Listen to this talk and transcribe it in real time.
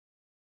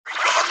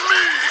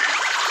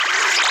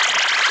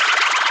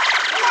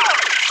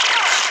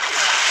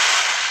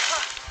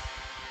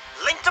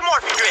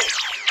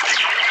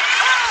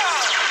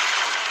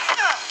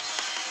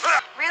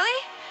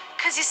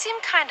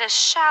kinda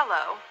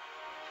shallow.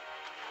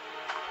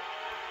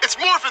 It's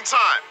morphin'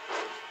 time!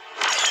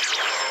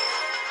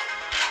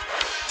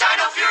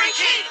 Dino Fury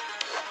Key!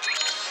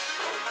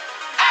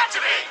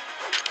 Activate!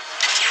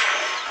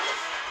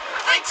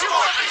 Link to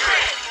Morph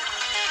Grid!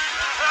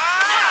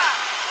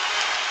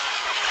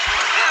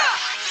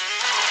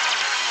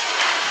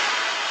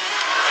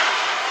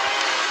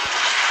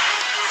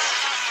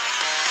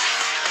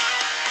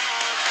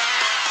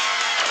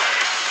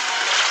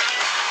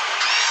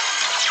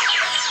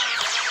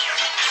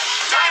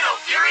 Dino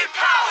Fury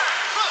Power!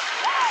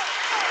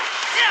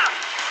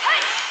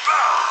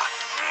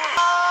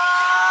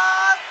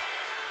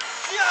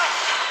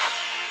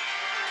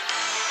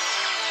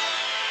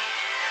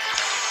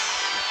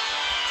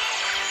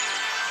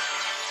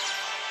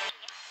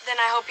 Then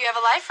I hope you have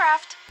a life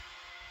raft.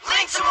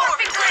 Link to Morph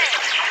Grid!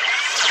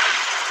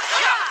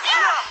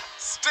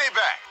 Stay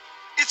back!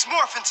 It's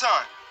morphin'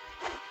 time!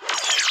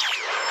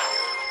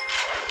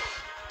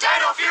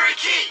 Dino Fury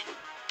Key!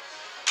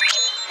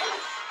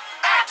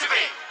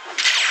 Activate!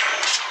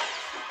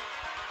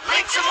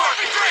 Link to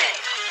Morph Grid!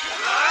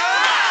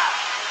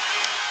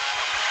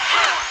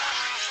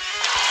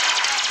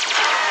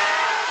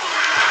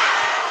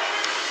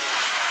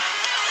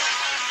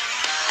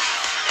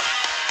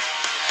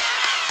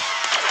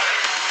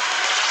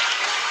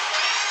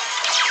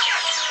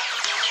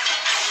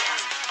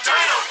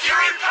 Dino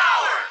Fury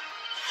Power!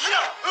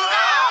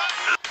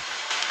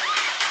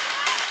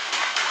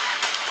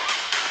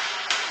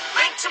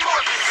 Link to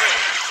Morph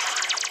Grid!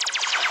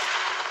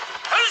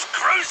 Who's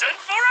cruising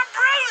for a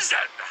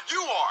bruising?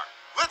 You are!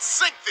 Let's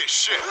sink this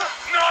ship!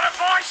 Not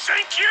if I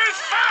sink you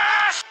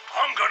first!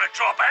 I'm gonna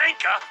drop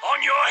anchor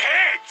on your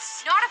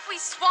heads! Not if we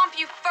swamp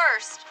you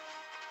first.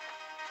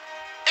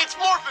 It's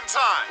morphin'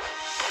 time!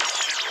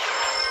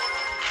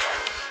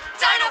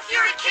 Dino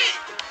Fury Key!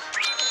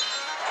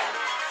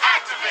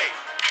 Activate!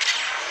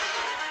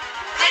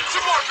 Link to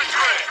Morph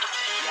Grid!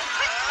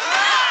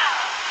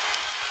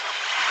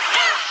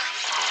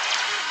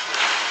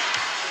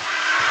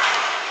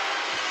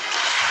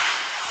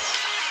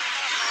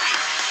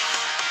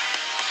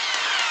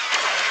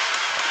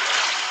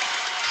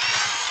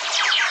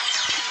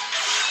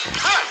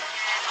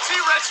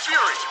 T-Rex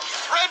Fury!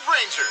 Red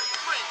Ranger!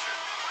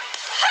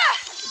 Ha!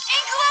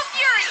 Anklo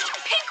Fury!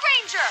 Pink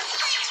Ranger!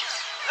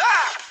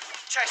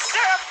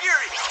 Tricera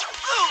Fury!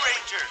 Blue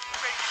Ranger!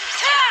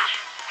 Ha!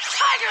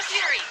 Tiger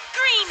Fury!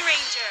 Green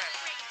Ranger!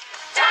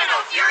 Dino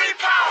Fury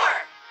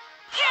Power!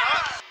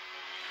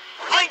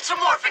 Link to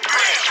Morph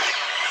Grid!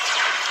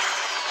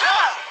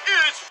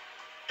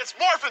 It's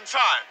morphin'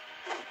 time!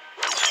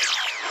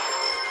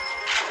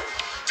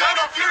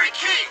 Dino Fury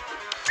Key!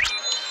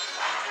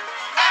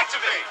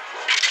 Activate!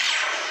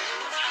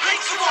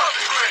 Link to Morph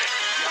Grid!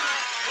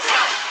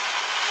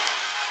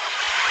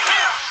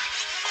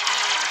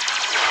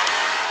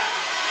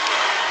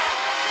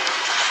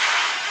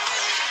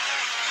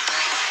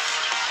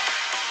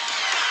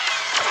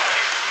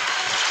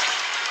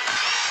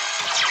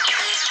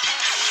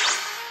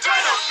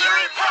 Dino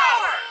Fury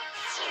Power!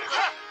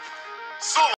 So